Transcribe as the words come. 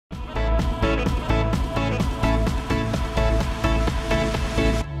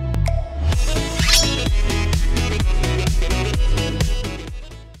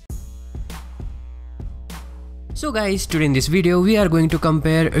So guys, today in this video we are going to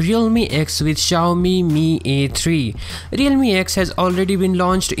compare Realme X with Xiaomi Mi A3. Realme X has already been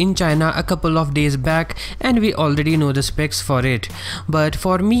launched in China a couple of days back and we already know the specs for it. But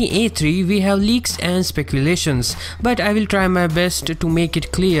for Mi A3 we have leaks and speculations, but I will try my best to make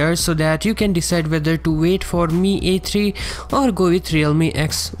it clear so that you can decide whether to wait for Mi A3 or go with Realme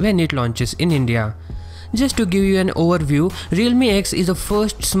X when it launches in India. Just to give you an overview, Realme X is the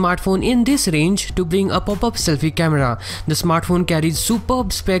first smartphone in this range to bring a pop-up selfie camera. The smartphone carries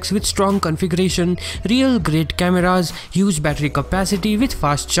superb specs with strong configuration, real great cameras, huge battery capacity with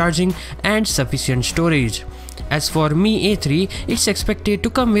fast charging and sufficient storage. As for Mi A3, it's expected to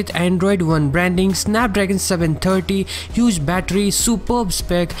come with Android One branding, Snapdragon 730, huge battery, superb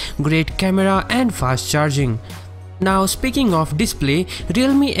spec, great camera and fast charging. Now speaking of display,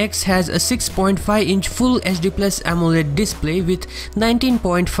 Realme X has a 6.5-inch Full HD Plus AMOLED display with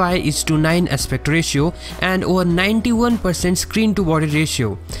 19.5:9 aspect ratio and over 91% screen to body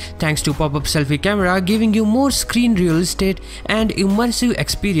ratio, thanks to pop-up selfie camera giving you more screen real estate and immersive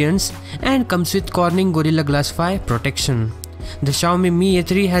experience, and comes with Corning Gorilla Glass 5 protection. The Xiaomi Mi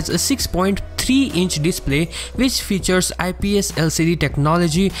A3 has a 6.3-inch display which features IPS LCD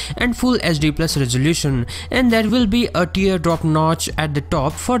technology and Full HD Plus resolution, and there will be a teardrop notch at the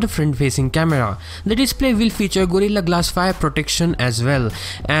top for the front-facing camera. The display will feature Gorilla Glass 5 protection as well.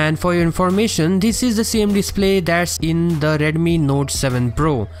 And for your information, this is the same display that's in the Redmi Note 7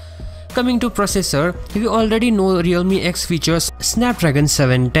 Pro. Coming to processor, we already know Realme X features Snapdragon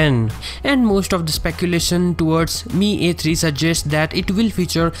 710, and most of the speculation towards Mi A3 suggests that it will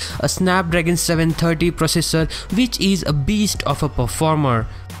feature a Snapdragon 730 processor, which is a beast of a performer.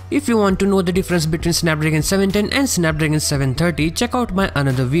 If you want to know the difference between Snapdragon 710 and Snapdragon 730, check out my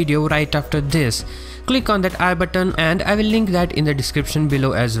another video right after this. Click on that I button and I will link that in the description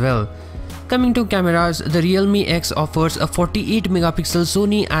below as well. Coming to cameras, the Realme X offers a 48-megapixel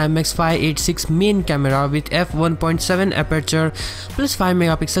Sony IMX586 main camera with f1.7 aperture plus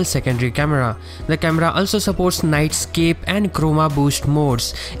 5-megapixel secondary camera. The camera also supports nightscape and chroma boost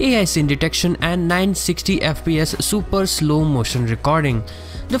modes, AI scene detection and 960 fps super slow motion recording.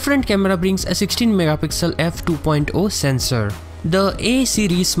 The front camera brings a 16-megapixel f2.0 sensor. The A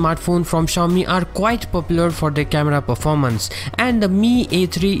series smartphone from Xiaomi are quite popular for their camera performance, and the Mi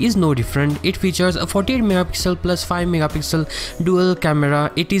A3 is no different. It features a 48-megapixel plus 5-megapixel dual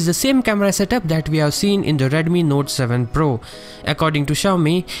camera. It is the same camera setup that we have seen in the Redmi Note 7 Pro. According to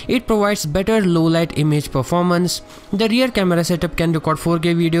Xiaomi, it provides better low-light image performance. The rear camera setup can record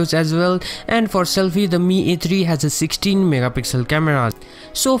 4K videos as well, and for selfie, the Mi A3 has a 16-megapixel camera.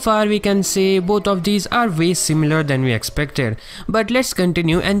 So far, we can say both of these are way similar than we expected. But let's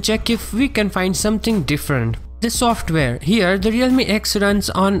continue and check if we can find something different. The software. Here the Realme X runs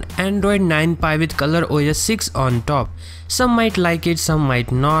on Android 9 Pie with ColorOS 6 on top. Some might like it, some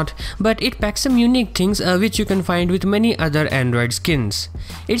might not, but it packs some unique things which you can find with many other Android skins.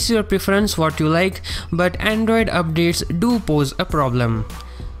 It's your preference what you like, but Android updates do pose a problem.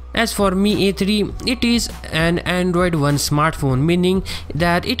 As for Mi A3, it is an Android One smartphone, meaning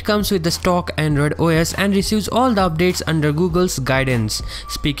that it comes with the stock Android OS and receives all the updates under Google's guidance.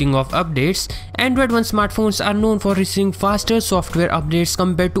 Speaking of updates, Android One smartphones are known for receiving faster software updates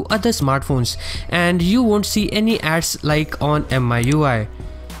compared to other smartphones, and you won't see any ads like on MIUI.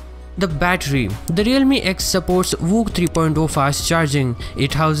 The battery. The Realme X supports VOOC 3.0 fast charging.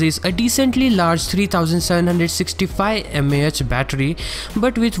 It houses a decently large 3765 mAh battery,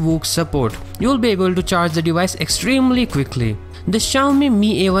 but with VOOC support, you'll be able to charge the device extremely quickly. The Xiaomi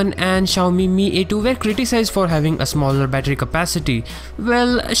Mi A1 and Xiaomi Mi A2 were criticized for having a smaller battery capacity.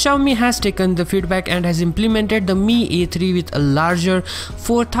 Well, Xiaomi has taken the feedback and has implemented the Mi A3 with a larger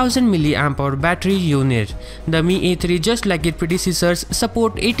 4000 mAh battery unit. The Mi A3, just like its predecessors,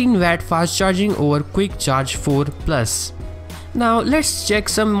 support 18W fast charging over Quick Charge 4 Plus. Now let's check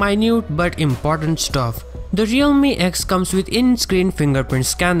some minute but important stuff. The Realme X comes with in-screen fingerprint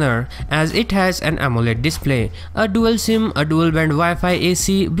scanner, as it has an AMOLED display, a dual SIM, a dual band Wi-Fi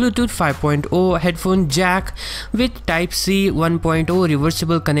AC, Bluetooth 5.0 headphone jack with Type-C 1.0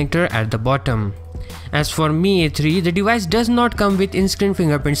 reversible connector at the bottom. As for Mi A3, the device does not come with in-screen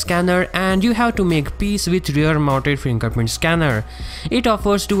fingerprint scanner and you have to make peace with rear-mounted fingerprint scanner. It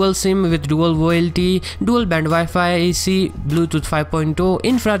offers dual SIM with dual VoLTE, dual band Wi-Fi AC, Bluetooth 5.0,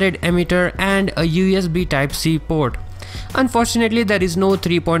 infrared emitter and a USB Type-C port. Unfortunately, there is no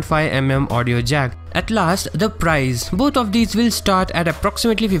 3.5mm audio jack. At last, the price. Both of these will start at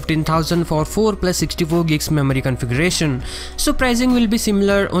approximately 15,000 for 4 plus 64 gigs memory configuration. So pricing will be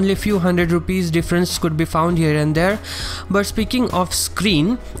similar, only few hundred rupees difference could be found here and there. But speaking of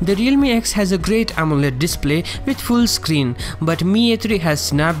screen, the Realme X has a great AMOLED display with full screen, but Mi A3 has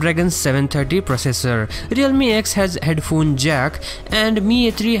Snapdragon 730 processor. Realme X has headphone jack and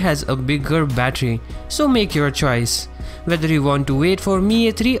Mi A3 has a bigger battery. So make your choice, whether you want to wait for Mi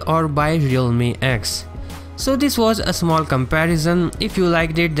A3 or buy Realme X. So this was a small comparison. If you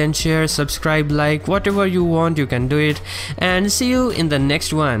liked it, then share, subscribe, like, whatever you want, you can do it. And see you in the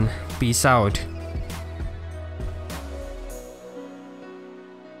next one. Peace out.